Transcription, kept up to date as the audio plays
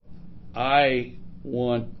I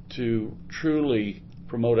want to truly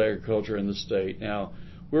promote agriculture in the state. Now,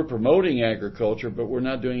 we're promoting agriculture, but we're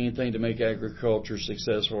not doing anything to make agriculture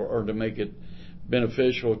successful or to make it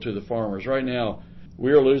beneficial to the farmers. Right now,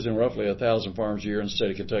 we are losing roughly 1,000 farms a year in the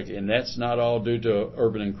state of Kentucky, and that's not all due to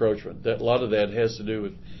urban encroachment. A lot of that has to do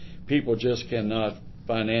with people just cannot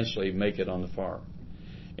financially make it on the farm.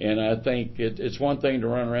 And I think it's one thing to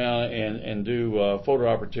run around and do photo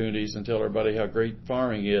opportunities and tell everybody how great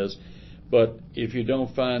farming is, but if you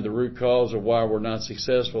don't find the root cause of why we're not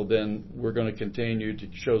successful, then we're going to continue to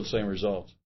show the same results.